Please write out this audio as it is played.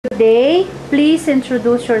day. Please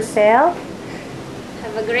introduce yourself.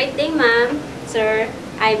 Have a great day, ma'am. Sir,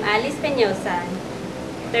 I'm Alice Peñosa,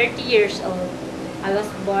 30 years old. I was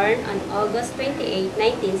born on August 28,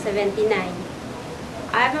 1979.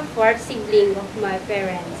 I'm a fourth sibling of my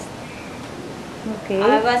parents. Okay.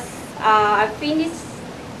 I finished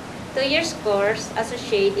 2 years course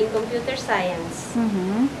associate in computer science.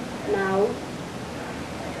 Now,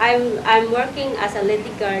 I'm working as a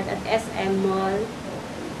lady guard at SM Mall,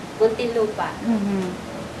 Muntinlupa.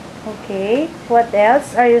 Okay. What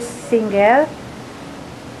else? Are you single?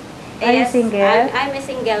 Are you Yes, single? I'm a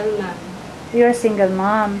single ma'am. You're a single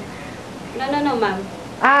mom. No, ma'am.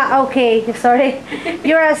 Ah, okay. Sorry.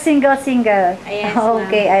 You're a single. Yes, ma'am.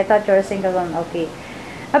 Okay, I thought you were a single one. Okay.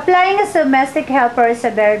 Applying as a domestic helper is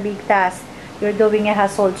a very big task. You're doing a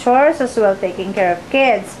household chores as well taking care of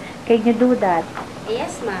kids. Can you do that?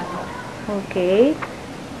 Yes, ma'am. Okay.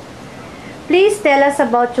 Please tell us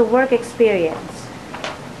about your work experience.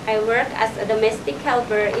 I work as a domestic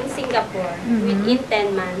helper in Singapore within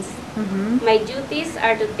 10 months. My duties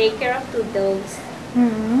are to take care of 2 dogs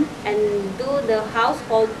and do the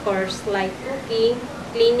household chores like cooking,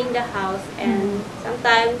 cleaning the house, and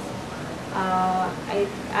sometimes I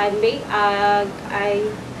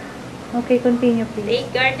Okay, continue please.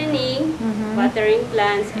 take gardening, watering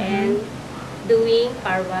plants, and doing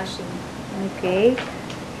car washing. Okay.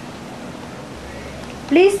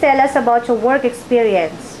 Please tell us about your work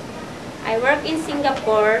experience. I work in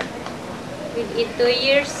Singapore within 2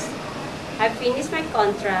 years. I finished my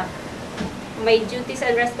contract. My duties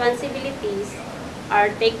and responsibilities are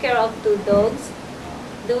take care of 2 dogs,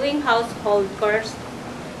 doing household chores,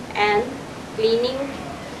 and cleaning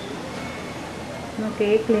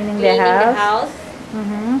Okay, cleaning the the house. house,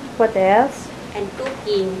 What else? and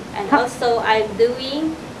cooking. And also, I'm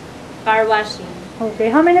doing car washing.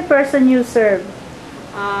 Okay, how many person you serve?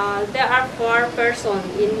 There are 4 persons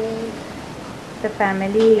in The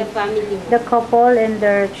family. the family. The couple and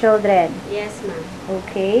their children. Yes, ma'am.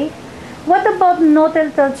 Okay. What about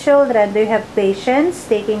no-till children? Do you have patience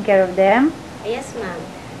taking care of them? Yes, ma'am.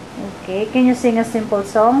 Okay. Can you sing a simple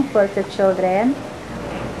song for the children?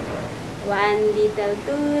 1 little,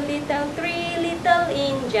 2 little, 3 little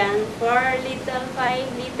Indian, 4 little, 5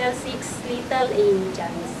 little, 6 little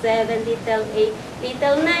Indian, 7 little, 8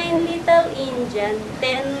 little, 9 little Indian,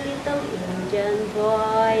 10 little Indian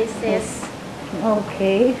voices.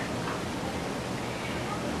 Okay.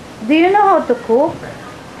 Do you know how to cook?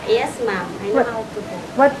 Yes, ma'am. I know how to cook.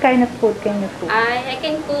 What kind of food can you cook? I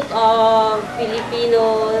can cook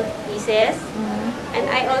Filipino dishes, and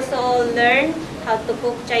I also learn how to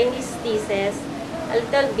cook Chinese dishes a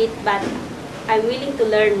little bit, but I'm willing to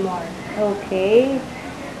learn more. Okay.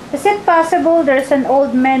 Is it possible there's an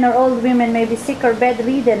old man or old woman maybe sick or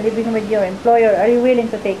bedridden living with your employer? Are you willing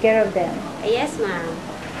to take care of them? Yes, ma'am.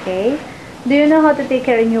 Okay. Do you know how to take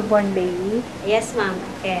care of a newborn baby? Yes, ma'am.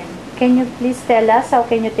 I can. Can you please tell us how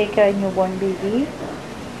can you take care of a newborn baby?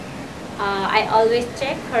 I always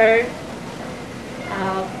check her,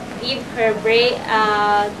 give her break,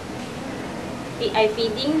 I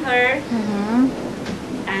feeding her,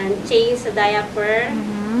 and change the diaper,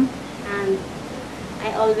 and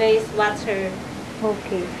I always watch her.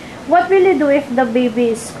 Okay. What will you do if the baby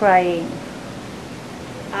is crying?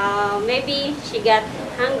 Maybe she got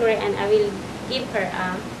hungry, and I will give her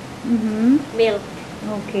milk.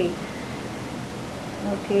 Okay.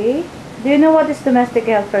 Okay. Do you know what this domestic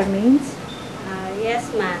helper means? Yes,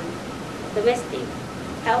 ma'am. Domestic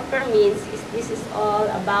helper means this is all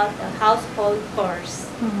about the household chores.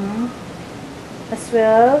 As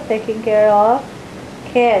well, taking care of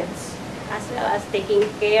kids. As well as taking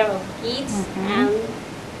care of kids and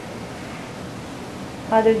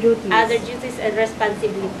Other duties. and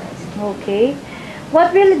responsibilities. Okay.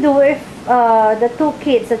 What will you do if the 2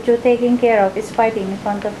 kids that you're taking care of is fighting in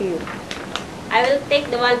front of you? I will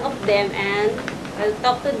take the one of them and I'll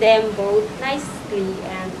talk to them both nicely,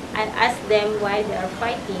 and I'll ask them why they are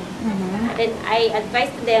fighting. And then I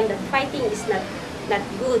advise to them that fighting is not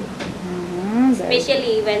good,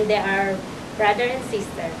 especially when they are brother and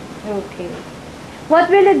sister. Okay. What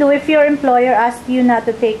will you do if your employer asks you not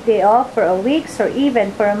to take day off for a week or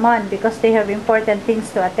even for a month because they have important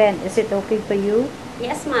things to attend? Is it okay for you?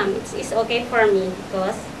 Yes, ma'am. It's okay for me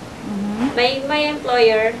because my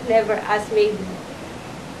employer never asked me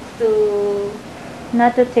to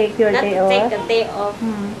Not to take your not day to off? take a day off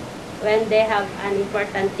when they have an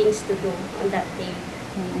important things to do on that day.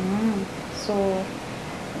 So,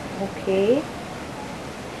 okay.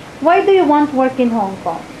 Why do you want work in Hong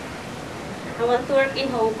Kong? I want to work in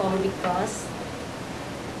Hong Kong because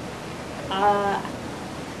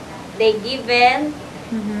they given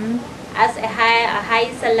Mm-hmm. as a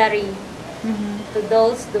high salary Mm-hmm. to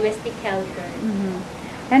those domestic helpers.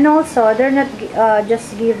 Mm-hmm. And also, they're not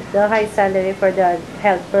just give the high salary for the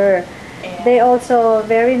helper. They also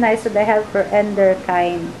very nice to the helper and their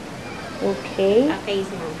kind. Okay. Okay,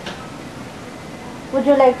 ma'am. Would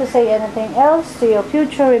you like to say anything else to your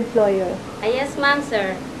future employer? Yes, ma'am,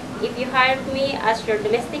 sir. If you hired me as your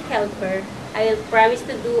domestic helper, I will promise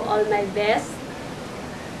to do all my best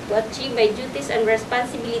to achieve my duties and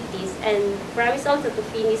responsibilities, and promise also to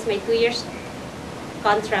finish my 2 years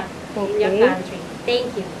contract in your Okay. country.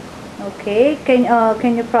 Thank you. Okay.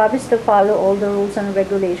 Can you promise to follow all the rules and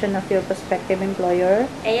regulation of your prospective employer?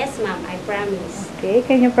 Yes, ma'am, I promise. Okay.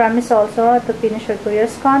 Can you promise also to finish your 2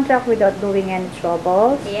 years contract without doing any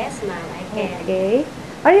troubles? Yes, ma'am, I can. Okay.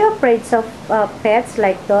 Are you afraid of pets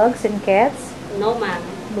like dogs and cats? No, ma'am.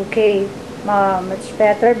 Okay. Much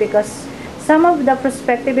better because some of the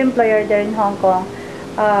prospective employer there in Hong Kong,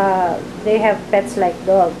 they have pets like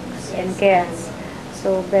dogs and Yes, cats.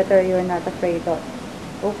 So better you're not afraid of.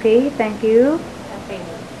 Okay, thank you.